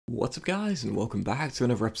What's up guys, and welcome back to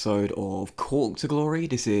another episode of Cork to Glory.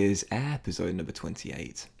 This is episode number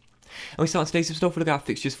 28. And we start today's episode off with our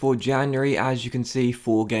fixtures for January. As you can see,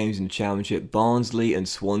 4 games in the Championship. Barnsley and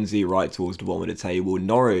Swansea right towards the bottom of the table.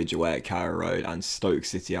 Norwich away at Carrow Road, and Stoke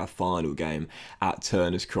City, our final game, at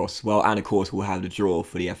Turner's Cross. Well, and of course we'll have the draw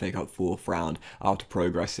for the FA Cup 4th round after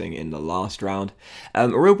progressing in the last round. A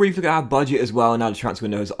real brief look at our budget as well. Now the transfer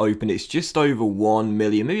window has opened. It's just over 1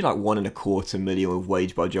 million, maybe like 1.25 million with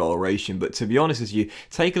wage budget alteration. But to be honest, as you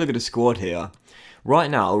take a look at the squad here,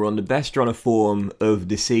 right now, we're on the best run of form of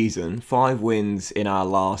the season. 5 wins in our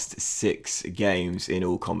last 6 games in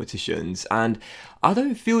all competitions. And I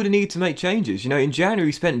don't feel the need to make changes. You know, in January,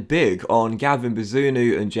 we spent big on Gavin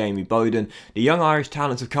Bazunu and Jamie Bowden. The young Irish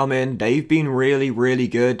talents have come in. They've been really, really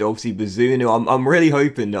good. Obviously, Bazunu, I'm really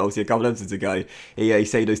hoping that, obviously, a couple of episodes ago, he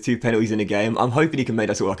saved those 2 penalties in a game. I'm hoping he can make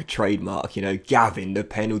that sort of like a trademark, you know, Gavin, the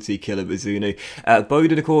penalty killer Bazunu.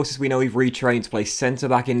 Bowden, of course, as we know, we've retrained to play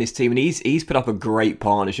centre-back in this team, and he's put up a great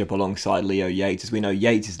partnership alongside Leo Yates. As we know,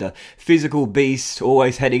 Yates is the physical beast,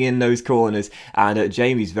 always heading in those corners, and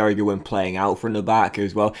Jamie's very good when playing out from the back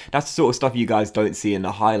as well. That's the sort of stuff you guys don't see in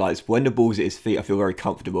the highlights. When the ball's at his feet, I feel very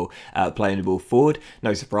comfortable playing the ball forward.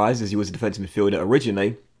 No surprise, as he was a defensive midfielder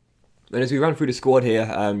originally. And as we run through the squad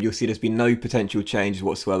here, you'll see there's been no potential changes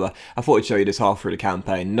whatsoever. I thought I'd show you this half through the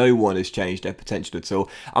campaign. No one has changed their potential at all.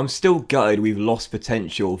 I'm still gutted we've lost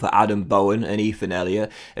potential for Adam Bowen and Ethan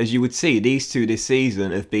Elliott. As you would see, these two this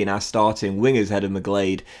season have been our starting wingers ahead of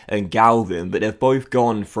McGlade and Galvin, but they've both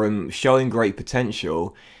gone from showing great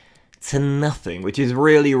potential to nothing, which is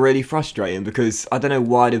really, really frustrating because I don't know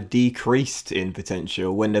why they've decreased in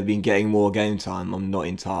potential when they've been getting more game time. I'm not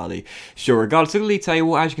entirely sure. Regardless of the league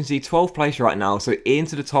table, as you can see, 12th place right now, so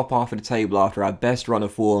into the top half of the table after our best run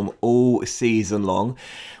of form all season long.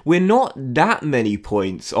 We're not that many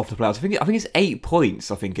points off the playoffs. I think it's 8 points,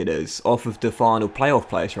 I think it is, off of the final playoff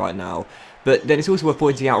place right now. But then it's also worth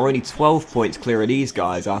pointing out we're only 12 points clear of these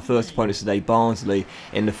guys. Our first opponents today, Barnsley,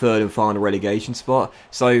 in the 3rd and final relegation spot.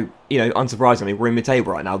 So, you know, unsurprisingly, we're in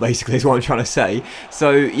mid-table right now, basically, is what I'm trying to say. So,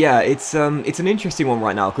 yeah, it's an interesting one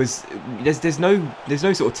right now because there's no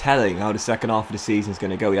sort of telling how the second half of the season is going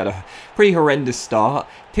to go. We had a pretty horrendous start,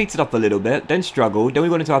 picked it up a little bit, then struggled, then we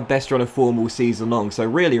went into our best run of form all season long. So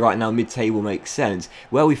really, right now, mid-table makes sense.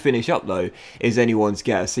 Where we finish up, though, is anyone's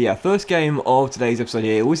guess. So, yeah, first game of today's episode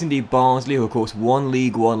here, it was indeed Barnsley, who, of course, won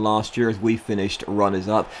League One last year as we finished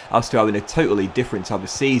runners-up. Us two having a totally different type of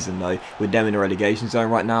season, though, with them in the relegation zone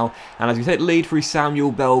right now. And as we take the lead through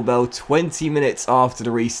Samuel Bell 20 minutes after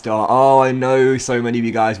the restart. Oh, I know so many of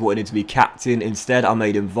you guys wanted him to be captain. Instead, I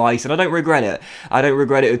made him vice, and I don't regret it. I don't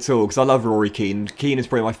regret it at all, because I love Rory Keane. Keane is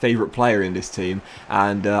probably my favourite player in this team,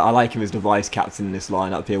 and I like him as the vice captain in this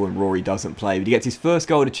lineup here when Rory doesn't play. But he gets his first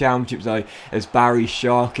goal of the Championship, though, as Barry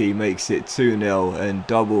Sharkey makes it 2-0 and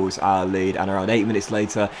doubles our lead. And around 8 minutes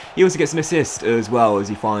later, he also gets an assist as well as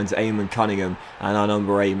he finds Eamon Cunningham, and our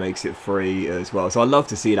number 8 makes it 3 as well. So I love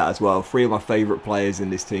to see that as well. 3 of my favourite players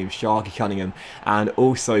in this team, Sharkey, Cunningham, and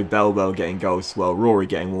also Bell getting goals as well. Rory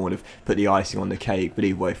getting one would have put the icing on the cake, but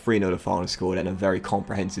either way, 3-0 the final score, and a very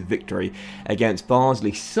comprehensive victory against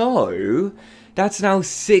Barnsley. So that's now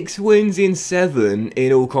 6 wins in 7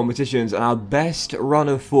 in all competitions, and our best run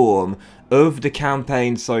of form of the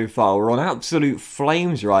campaign so far. We're on absolute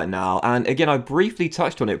flames right now, and again, I briefly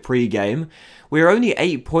touched on it pre-game. We're only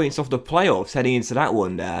 8 points off the playoffs heading into that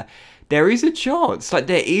one there. There is a chance, like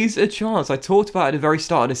there is a chance. I talked about it at the very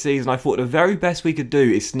start of the season. I thought the very best we could do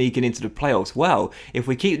is sneaking into the playoffs. Well, if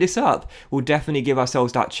we keep this up, we'll definitely give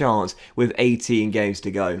ourselves that chance with 18 games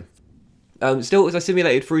to go. Still, as I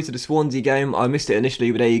simulated through to the Swansea game, I missed it initially,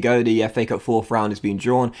 but there you go. The FA Cup 4th round has been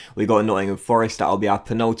drawn. We got Nottingham Forest. That'll be our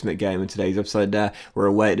penultimate game in today's episode there. We're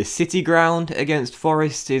away at the City Ground against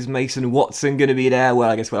Forest. Is Mason Watson going to be there? Well,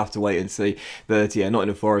 I guess we'll have to wait and see. But yeah,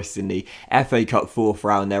 Nottingham Forest in the FA Cup 4th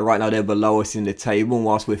round there. Right now, they're below us in the table, and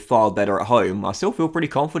whilst we're far better at home, I still feel pretty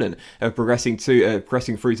confident of progressing through to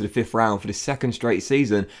the 5th round for the 2nd straight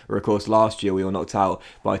season, where, of course, last year we were knocked out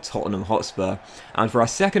by Tottenham Hotspur. And for our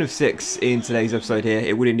 2nd of 6 in today's episode here,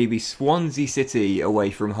 it would indeed be Swansea City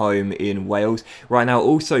away from home in Wales. Right now,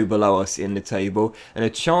 also below us in the table, and a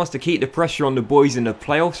chance to keep the pressure on the boys in the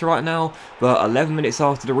playoffs right now. But 11 minutes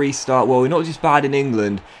after the restart, well, we're not just bad in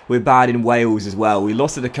England, we're bad in Wales as well. We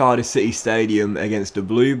lost at the Cardiff City Stadium against the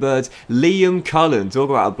Bluebirds. Liam Cullen, talk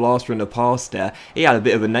about a blast from the past there. He had a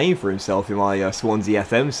bit of a name for himself in my Swansea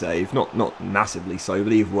FM save, not massively so,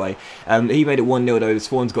 but either way. He made it 1-0 though. The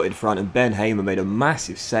Swans got in front, and Ben Hamer made a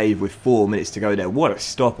massive save with 4 4 minutes to go there. What a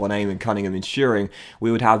stop on Eamon Cunningham, ensuring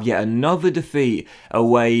we would have yet another defeat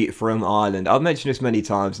away from Ireland. I've mentioned this many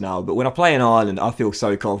times now, but when I play in Ireland, I feel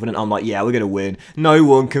so confident. I'm like, yeah, we're going to win. No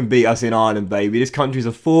one can beat us in Ireland, baby. This country's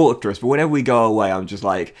a fortress. But whenever we go away, I'm just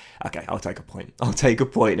like, okay, I'll take a point. I'll take a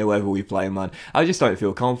point whoever we play, man. I just don't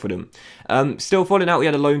feel confident. Still following out, we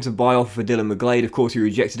had a loan to buy offer for Dylan McGlade. Of course, we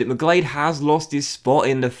rejected it. McGlade has lost his spot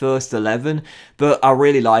in the first 11, but I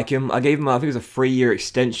really like him. I gave him, I think it was a 3-year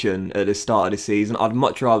extension at the start of the season. I'd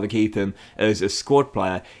much rather keep him as a squad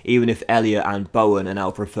player, even if Elliott and Bowen are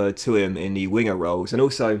now preferred to him in the winger roles. And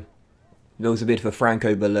also, there was a bid for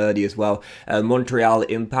Franco Bellardi as well. Montreal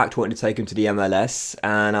Impact wanted to take him to the MLS,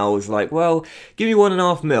 and I was like, well, give me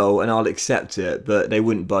 $1.5 million and I'll accept it, but they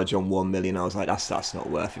wouldn't budge on $1 million. I was like, that's not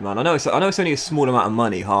worth it, man. I know it's only a small amount of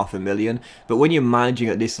money, $500,000, but when you're managing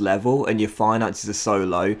at this level and your finances are so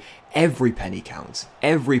low, every penny counts.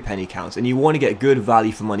 Every penny counts. And you want to get good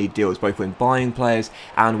value for money deals, both when buying players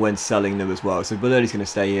and when selling them as well. So Bellardi's going to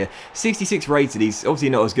stay here. 66 rated. He's obviously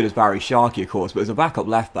not as good as Barry Sharkey, of course, but as a backup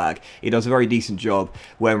left back, he does a very decent job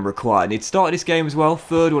when required. And he'd started this game as well.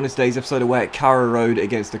 Third one of today's episode away at Carrow Road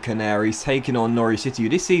against the Canaries, taking on Norwich City.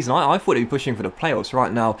 This season, I thought they'd be pushing for the playoffs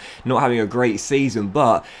right now, not having a great season,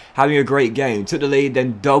 but having a great game. Took the lead,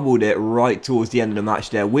 then doubled it right towards the end of the match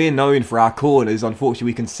there. We're known for our corners. Unfortunately,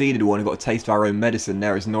 we conceded one and got a taste of our own medicine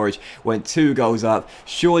there as Norwich went 2 goals up.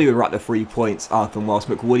 Surely we'll wrap the 3 points up, and whilst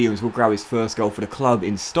McWilliams will grab his first goal for the club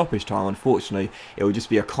in stoppage time, unfortunately it will just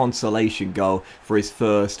be a consolation goal for his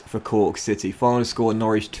first for Cork City. Final score,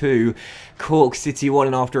 Norwich 2, Cork City 1,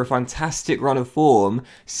 and after a fantastic run of form,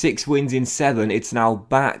 6 wins in 7, it's now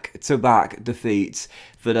back-to-back defeats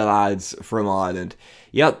for the lads from Ireland.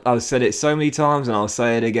 Yep, I've said it so many times and I'll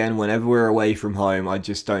say it again, whenever we're away from home, I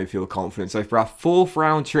just don't feel confident. So for our 4th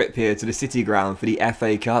round trip here to the City Ground for the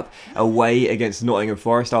FA Cup, away against Nottingham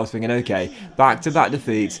Forest, I was thinking, okay, back-to-back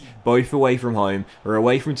defeats, both away from home. We're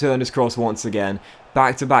away from Turner's Cross once again.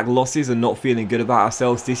 Back-to-back losses and not feeling good about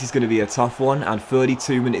ourselves. This is going to be a tough one, and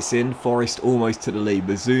 32 minutes in, Forest almost to the lead.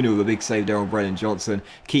 Bazunu with a big save there on Brennan Johnson,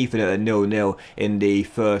 keeping it at 0-0 in the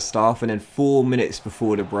first half, and then 4 minutes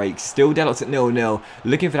before the break, still deadlocked at 0-0,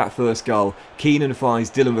 looking for that first goal. Keenan finds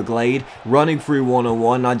Dylan McGlade, running through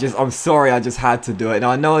one-on-one. I'm sorry, I just had to do it.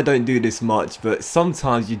 Now, I know I don't do this much, but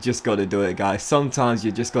sometimes you just got to do it, guys. Sometimes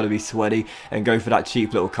you just got to be sweaty and go for that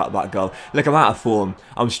cheap little cutback goal. Look, I'm out of form.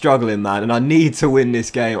 I'm struggling, man, and I need to win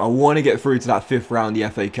this game. I want to get through to that 5th round of the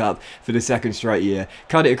FA Cup for the 2nd straight year.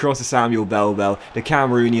 Cut it across to Samuel Bell. The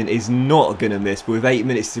Cameroonian is not going to miss, but with 8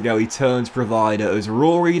 minutes to go, he turns provider as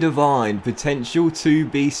Rory Devine, potential to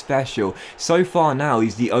be special. So far now,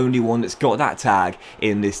 he's the only one that's got that tag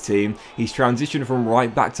in this team. He's transitioned from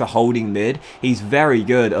right back to holding mid. He's very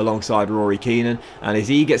good alongside Rory Keenan, and as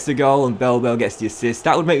he gets the goal and Bell gets the assist,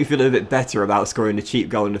 that would make me feel a little bit better about scoring the cheap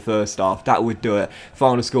goal in the first half. That would do it.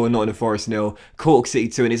 Final score, Nottingham Forest 0, Cork City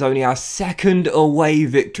 2, and it's only our 2nd away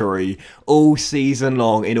victory all season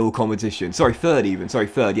long in all competitions. Sorry, 3rd even. Sorry,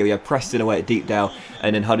 3rd. Yeah, we had Preston away at Deepdale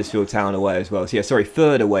and then Huddersfield Town away as well. So yeah, sorry,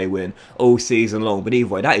 3rd away win all season long. But either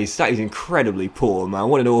way, that is incredibly poor, man.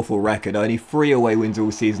 What an awful record. Only 3 away wins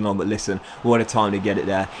all season long, but listen, what a time to get it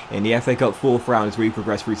there. In the FA Cup 4th round as we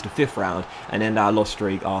progress through to the 5th round and end our loss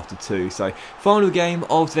streak after 2. So, final game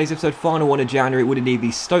of today's episode, final one of January. It would indeed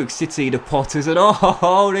be Stoke City, the Potters, and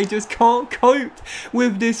oh, they just can't cope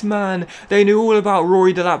with this man. They knew all about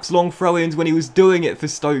Rory Delap's long throw-ins when he was doing it for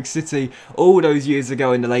Stoke City all those years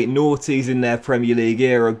ago in the late noughties in their Premier League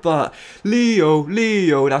era, but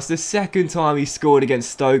Leo, that's the 2nd time he scored against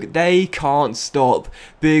Stoke. They can't stop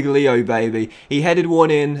Big Leo, baby. He headed one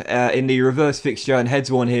in the reverse fixture and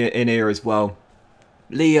heads one in here as well.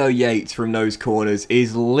 Leo Yates from those corners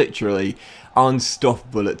is literally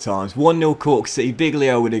unstoppable at times. 1-0 Cork City, Big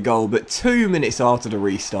Leo with a goal, but 2 minutes after the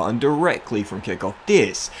restart and directly from kickoff.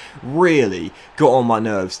 This really got on my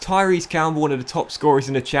nerves. Tyrese Campbell, one of the top scorers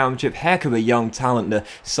in the championship, heck of a young talent, the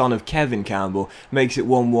son of Kevin Campbell, makes it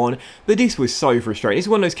 1-1, but this was so frustrating. It's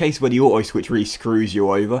one of those cases where the auto switch really screws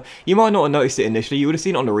you over. You might not have noticed it initially, you would have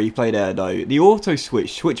seen it on the replay there though. The auto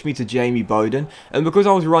switch switched me to Jamie Bowden, and because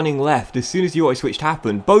I was running left, as soon as the auto switch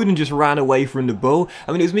happened, Bowden just ran away from the ball.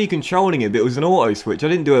 I mean, it was me controlling it, but it was an auto switch. I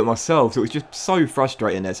didn't do it myself, so it was just so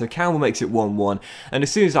frustrating there. So Campbell makes it 1-1, and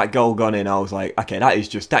as soon as that goal gone in, I was like, okay, that is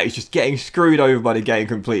just getting screwed over by the game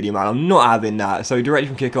completely, man. I'm not having that. So directly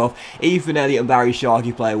from kickoff, Ethan Elliott and Barry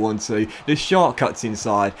Sharkey play 1-2. The Shark cuts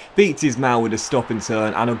inside, beats his man with a stop and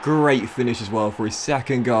turn, and a great finish as well for his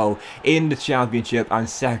 2nd goal in the championship and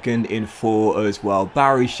 2nd in 4 as well.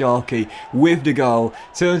 Barry Sharkey with the goal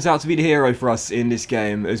turns out to be the hero for us in this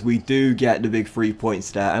game, as we do get the big 3 points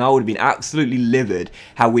there, and I would have been absolutely absolutely livid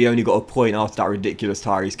how we only got a point after that ridiculous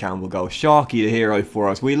Tyrese Campbell goal. Sharky, the hero for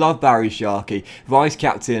us. We love Barry Sharky, vice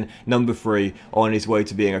captain number 3, on his way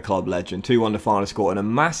to being a club legend. 2-1 the final score, and a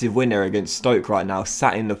massive win there against Stoke right now,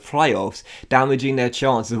 sat in the playoffs, damaging their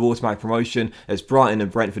chances of automatic promotion, as Brighton and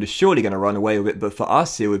Brentford are surely going to run away with it. But for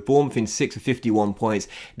us here, with Bournemouth in 6th with 51 points,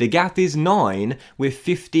 the gap is 9 with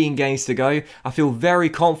 15 games to go. I feel very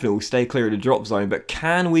confident we'll stay clear of the drop zone, but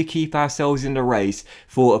can we keep ourselves in the race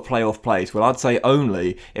for a playoff place? Well, I'd say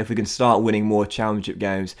only if we can start winning more championship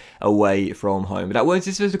games away from home. But that was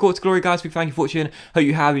this was the Cork to Glory, guys. Big thank you for watching. Hope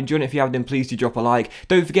you have enjoyed it. If you have, then please do drop a like.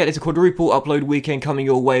 Don't forget, it's a quadruple upload weekend coming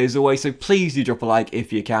your way as always, so please do drop a like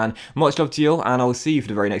if you can. Much love to you all, and I'll see you for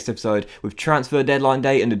the very next episode with transfer deadline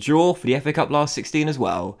day and the draw for the FA Cup last 16 as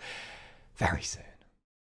well very soon.